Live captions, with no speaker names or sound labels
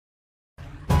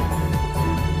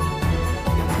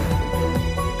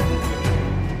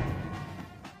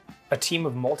A team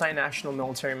of multinational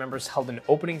military members held an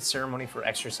opening ceremony for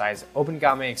Exercise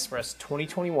Obangame Express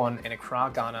 2021 in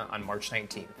Accra, Ghana on March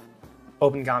 19th.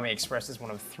 Obangame Express is one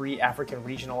of 3 African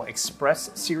Regional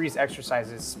Express Series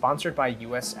exercises sponsored by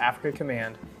U.S. Africa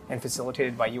Command and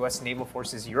facilitated by U.S. Naval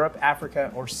Forces Europe, Africa,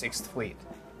 or 6th Fleet.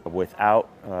 Without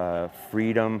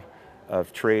freedom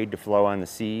of trade to flow on the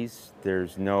seas,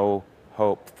 there's no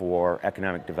hope for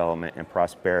economic development and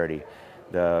prosperity.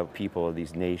 The people of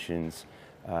these nations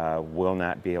will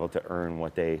not be able to earn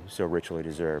what they so richly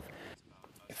deserve.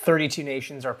 32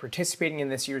 nations are participating in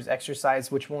this year's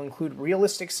exercise, which will include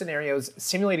realistic scenarios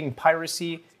simulating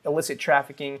piracy, illicit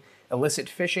trafficking, illicit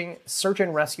fishing, search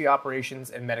and rescue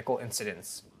operations, and medical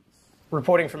incidents.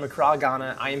 Reporting from Accra,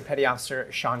 Ghana, I am Petty Officer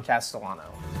Sean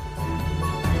Castellano.